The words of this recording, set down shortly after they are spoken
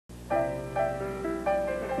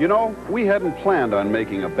You know, we hadn't planned on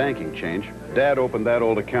making a banking change. Dad opened that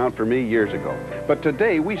old account for me years ago. But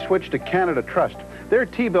today, we switched to Canada Trust. Their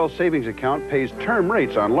T-bill savings account pays term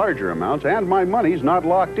rates on larger amounts, and my money's not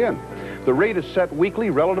locked in. The rate is set weekly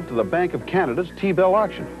relative to the Bank of Canada's T-bill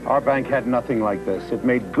auction. Our bank had nothing like this. It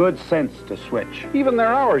made good sense to switch. Even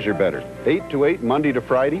their hours are better. 8 to 8, Monday to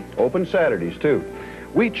Friday, open Saturdays, too.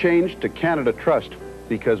 We changed to Canada Trust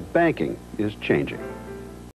because banking is changing.